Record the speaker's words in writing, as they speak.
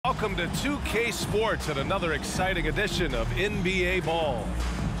welcome to 2K Sports and another exciting edition of NBA Ball.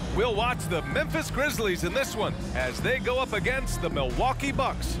 We'll watch the Memphis Grizzlies in this one as they go up against the Milwaukee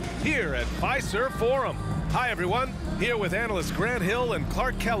Bucks here at Fiserv Forum. Hi, everyone. Here with analysts Grant Hill and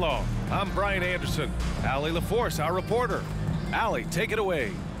Clark Kellogg. I'm Brian Anderson. Allie LaForce, our reporter. Allie, take it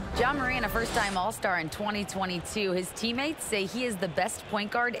away. Ja Morant, a first-time All-Star in 2022. His teammates say he is the best point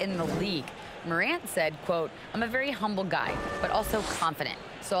guard in the league. Morant said, quote, "I'm a very humble guy, but also confident.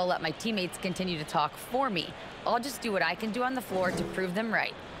 So I'll let my teammates continue to talk for me. I'll just do what I can do on the floor to prove them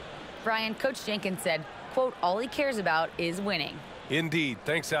right." Brian, Coach Jenkins said, quote, "All he cares about is winning." Indeed.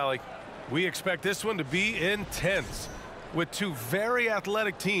 Thanks, Allie. We expect this one to be intense, with two very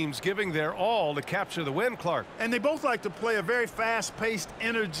athletic teams giving their all to capture the win, Clark. And they both like to play a very fast-paced,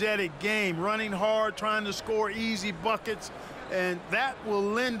 energetic game, running hard, trying to score easy buckets, and that will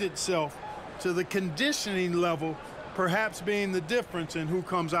lend itself to the conditioning level perhaps being the difference in who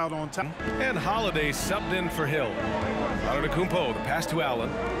comes out on top. And Holiday subbed in for Hill. Antetokounmpo, the pass to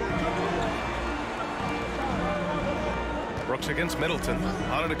Allen. Brooks against Middleton.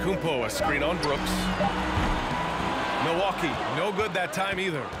 Antetokounmpo, a screen on Brooks. Milwaukee, no good that time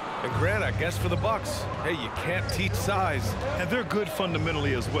either. And Grant, I guess for the Bucks, hey, you can't teach size. And they're good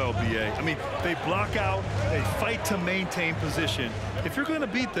fundamentally as well, B.A. I mean, they block out, they fight to maintain position. If you're going to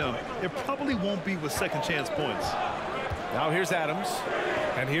beat them, it probably won't be with second chance points. Now here's Adams,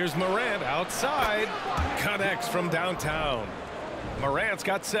 and here's Morant outside. Connects from downtown. Morant's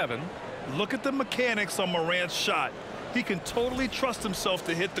got 7. Look at the mechanics on Morant's shot. He can totally trust himself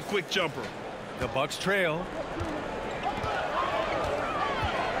to hit the quick jumper. The Bucks trail.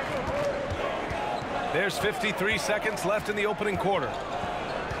 There's 53 seconds left in the opening quarter.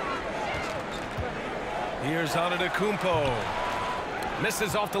 Here's Antetokounmpo.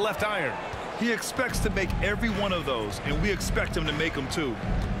 Misses off the left iron. He expects to make every one of those, and we expect him to make them too.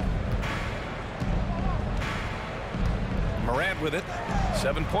 Morant with it.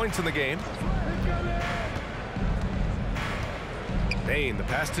 7 points in the game. Payne, the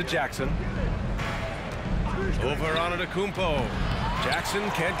pass to Jackson. Over Antetokounmpo.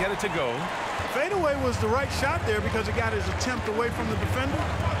 Jackson can't get it to go. Fadeaway was the right shot there because it got his attempt away from the defender,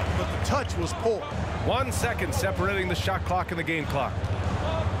 but the touch was poor. 1 second separating the shot clock and the game clock.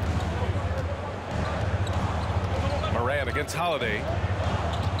 Morant against Holiday.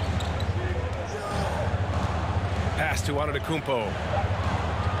 Pass to Antetokounmpo.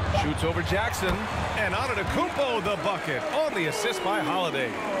 Shoots over Jackson, and Antetokounmpo the bucket on the assist by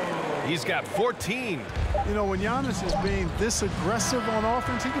Holiday. He's got 14. You know, when Giannis is being this aggressive on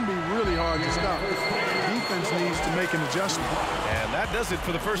offense, he can be really hard to stop. Defense needs to make an adjustment. And that does it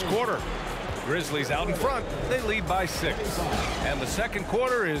for the first quarter. Grizzlies out in front. They lead by 6. And the second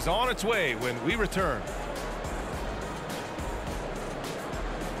quarter is on its way when we return.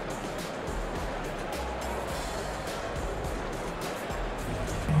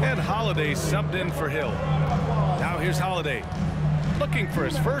 And Holiday subbed in for Hill. Now here's Holiday. Looking for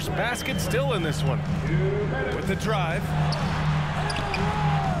his first basket still in this one. With the drive.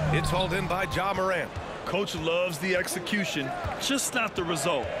 It's hauled in by Ja Morant. Coach loves the execution, just not the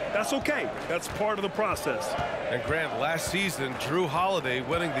result. That's okay. That's part of the process. And Grant, last season, Drew Holiday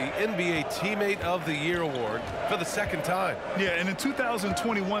winning the NBA Teammate of the Year award for the second time. Yeah, and in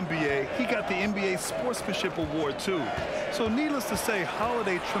 2021, B.A., he got the NBA Sportsmanship Award, too. So needless to say,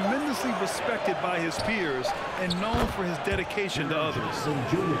 Holiday tremendously respected by his peers and known for his dedication to others.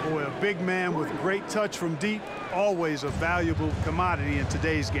 Boy, a big man with great touch from deep, always a valuable commodity in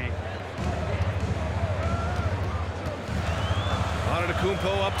today's game.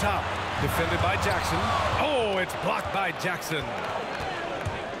 Antetokounmpo up top, defended by Jackson. Oh, it's blocked by Jackson.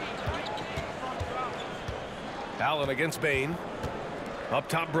 Allen against Payne. Up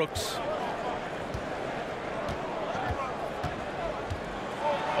top, Brooks.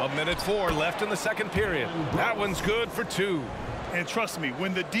 1:04 left in the second period. That one's good for 2. And trust me,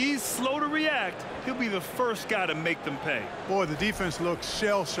 when the D's slow to react, he'll be the first guy to make them pay. Boy, the defense looks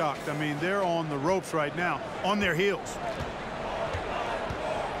shell-shocked. I mean, they're on the ropes right now, on their heels.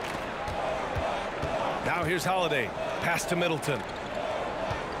 Now here's Holiday. Pass to Middleton.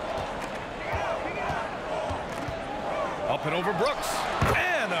 Up and over Brooks.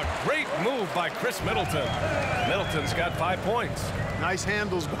 And a great move by Chris Middleton. Middleton's got 5 points. Nice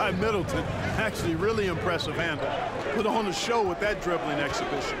handles by Middleton. Actually, really impressive handle. Put on a show with that dribbling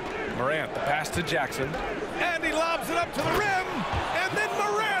exhibition. Morant, the pass to Jackson. And he lobs it up to the rim. And then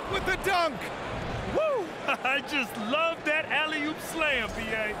Morant with the dunk. Woo! I just love that alley-oop slam,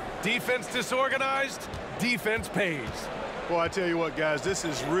 B.A. Defense disorganized, defense pays. Boy, I tell you what, guys, this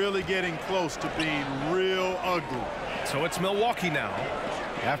is really getting close to being real ugly. So it's Milwaukee now.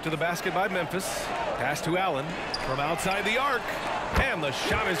 After the basket by Memphis. Pass to Allen from outside the arc. And the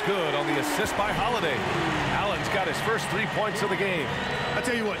shot is good on the assist by Holiday. Allen's got his first 3 points of the game. I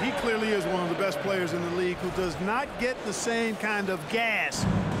tell you what, he clearly is one of the best players in the league who does not get the same kind of gas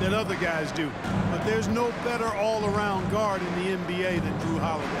that other guys do. But there's no better all-around guard in the NBA than Drew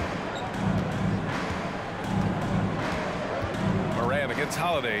Holiday. Moran against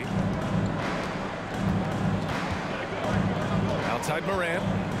Holiday. Outside Moran.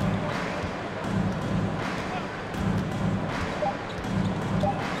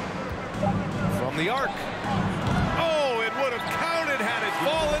 From the arc. Oh, it would have counted had it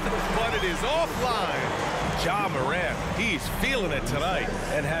fallen, but it is offline. Ja Morant, he's feeling it tonight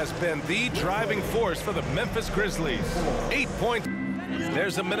and has been the driving force for the Memphis Grizzlies. 8 points.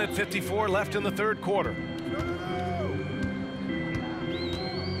 There's a minute 54 left in the third quarter.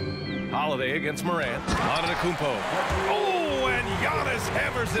 Holiday against Morant. Antetokounmpo. Oh, and Giannis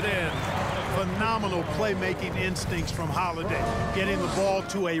hammers it in. Phenomenal playmaking instincts from Holiday, getting the ball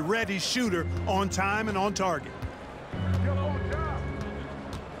to a ready shooter on time and on target.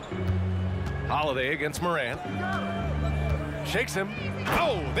 Holiday against Morant. Shakes him.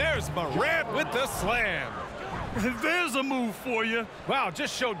 Oh, there's Morant with the slam. There's a move for you. Wow,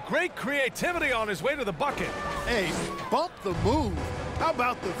 just showed great creativity on his way to the bucket. Hey, bump the move. How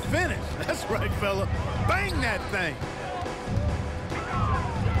about the finish? That's right, fella. Bang that thing.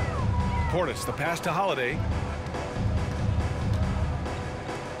 Portis, the pass to Holiday.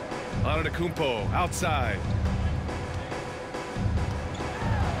 Antetokounmpo outside.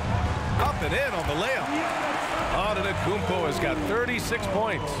 Up and in on the layup. Antetokounmpo has got 36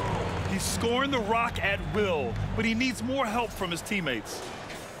 points. He's scoring the rock at will, but he needs more help from his teammates.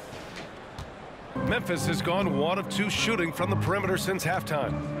 Memphis has gone 1 of 2 shooting from the perimeter since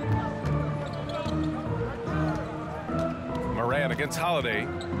halftime. Moran against Holiday.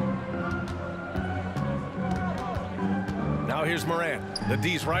 Now here's Moran. The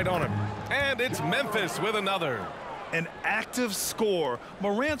D's right on him. And it's Memphis with another. An active scorer.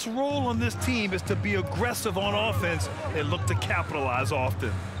 Morant's role on this team is to be aggressive on offense and look to capitalize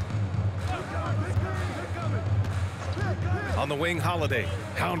often. On the wing, Holiday.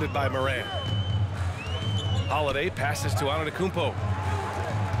 Hounded by Moran. Holiday passes to Antetokounmpo.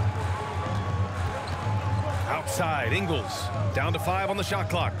 Outside, Ingles. Down to 5 on the shot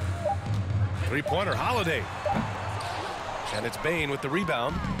clock. Three-pointer, Holiday. And it's Bane with the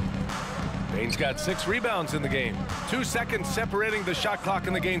rebound. Bane's got 6 rebounds in the game. 2 seconds separating the shot clock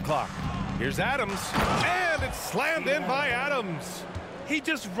and the game clock. Here's Adams. And it's slammed in by Adams. He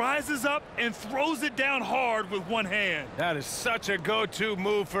just rises up and throws it down hard with one hand. That is such a go-to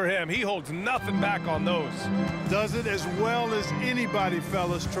move for him. He holds nothing back on those. Does it as well as anybody,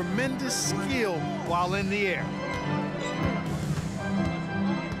 fellas. Tremendous skill while in the air.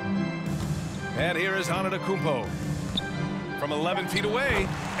 And here is Antetokounmpo. From 11 feet away,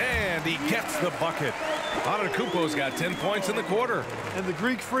 and he gets the bucket. Antetokounmpo's got 10 points in the quarter. And the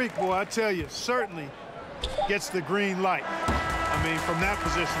Greek Freak, boy, I tell you, certainly gets the green light. I mean, from that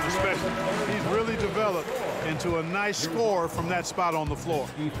position especially. He's really developed into a nice scorer from that spot on the floor.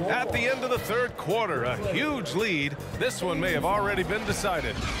 At the end of the third quarter, a huge lead. This one may have already been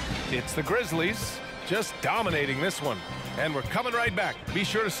decided. It's the Grizzlies just dominating this one. And we're coming right back. Be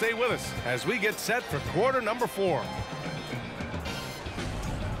sure to stay with us as we get set for quarter number 4.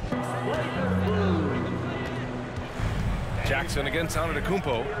 Jackson against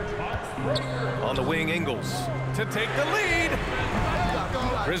Antetokounmpo. On the wing, Ingles to take the lead.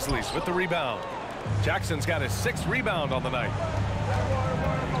 Grizzlies with the rebound. Jackson's got his 6th rebound on the night.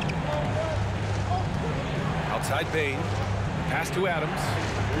 Outside Bane. Pass to Adams.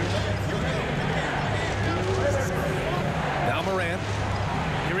 Now Morant.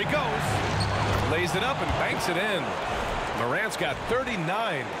 Here he goes. Lays it up and banks it in. Morant's got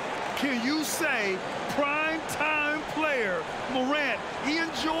 39. Can you say prime-time player? Morant, he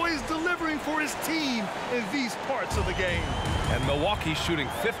enjoys delivering for his team in these parts of the game. And Milwaukee shooting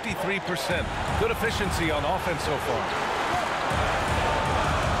 53%. Good efficiency on offense so far.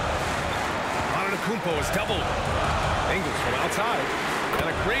 Antetokounmpo is doubled. Ingles from outside. And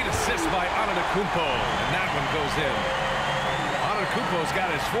a great assist by Antetokounmpo. And that one goes in. Antetokounmpo's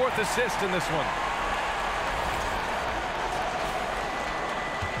got his 4th assist in this one.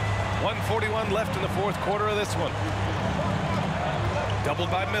 1:41 left in the 4th quarter of this one.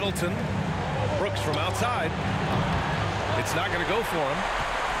 Doubled by Middleton. Brooks from outside. It's not going to go for him.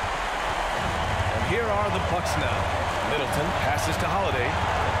 And here are the Bucks now. Middleton passes to Holiday.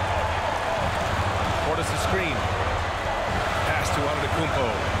 Portis a screen. Pass to Antetokounmpo.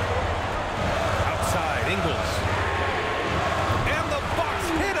 Outside, Ingles. And the Bucks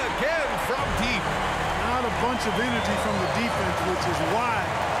hit again from deep. Not a bunch of energy from the defense, which is why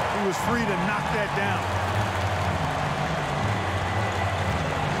he was free to knock that down.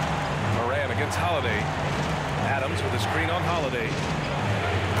 Morant against Holiday. Adams with a screen on Holiday.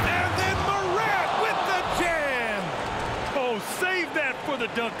 And then Morant with the jam. Oh, save that for the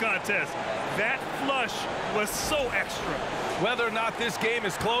dunk contest. That flush was so extra. Whether or not this game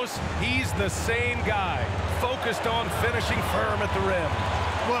is close, he's the same guy, focused on finishing firm at the rim.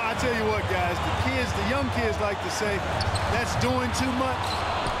 Well, I tell you what, guys, the young kids like to say, that's doing too much.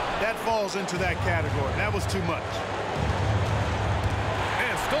 That falls into that category. That was too much.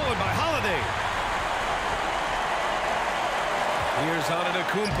 And stolen by Holiday. Here's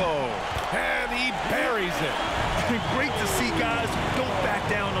Antetokounmpo, and he buries it. Great to see guys who don't back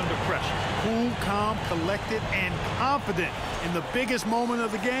down under pressure. Cool, calm, collected, and confident in the biggest moment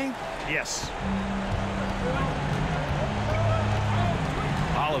of the game. Yes.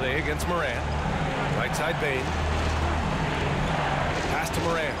 Holiday against Morant. Right side Bane. Pass to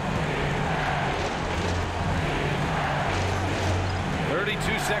Morant.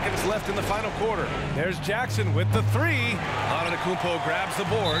 32 seconds left in the final quarter. There's Jackson with the three. Antetokounmpo grabs the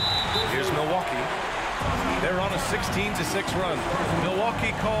board. Here's Milwaukee. They're on a 16-6 run.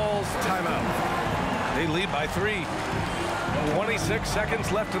 Milwaukee calls timeout. They lead by 3. 26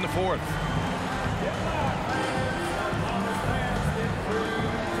 seconds left in the fourth.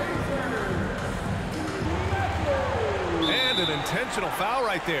 And an intentional foul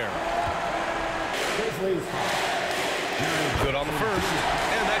right there. Good on the first,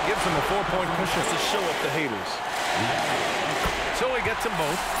 and that gives him a 4-point cushion To show up the haters. So he gets them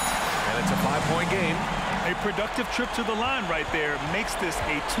both, and it's a 5-point game. A productive trip to the line right there makes this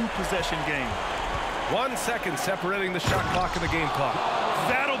a 2-possession game. 1 second separating the shot clock and the game clock.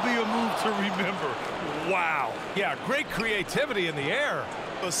 That'll be a move to remember. Wow. Yeah, great creativity in the air.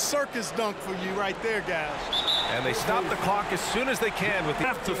 A circus dunk for you right there, guys. And they stop the clock as soon as they can with the...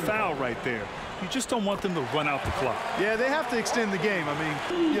 Have to foul right there. You just don't want them to run out the clock. Yeah, they have to extend the game. I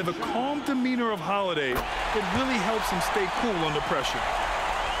mean, Yeah, the calm demeanor of Holiday, it really helps him stay cool under pressure.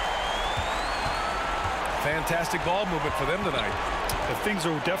 Fantastic ball movement for them tonight. The things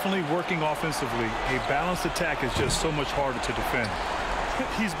are definitely working offensively. A balanced attack is just so much harder to defend.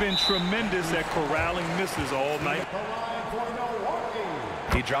 He's been tremendous at corralling misses all night.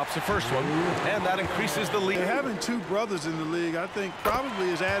 He drops the first one, and that increases the lead. having two brothers in the league, I think, probably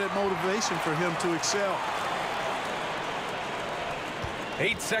is added motivation for him to excel.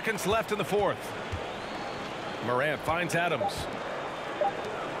 8 seconds left in the fourth. Morant finds Adams.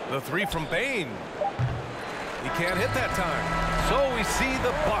 The three from Bane. He can't hit that time. So we see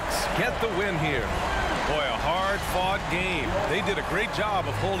the Bucks get the win here. Boy, a hard-fought game. They did a great job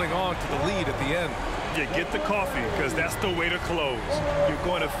of holding on to the lead at the end. You get the coffee, because that's the way to close. You're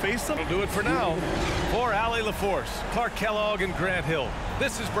going to face them. That'll do it for now. For Allie LaForce, Clark Kellogg, and Grant Hill,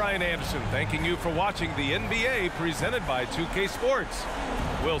 this is Brian Anderson thanking you for watching the NBA presented by 2K Sports.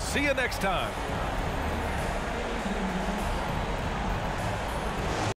 We'll see you next time.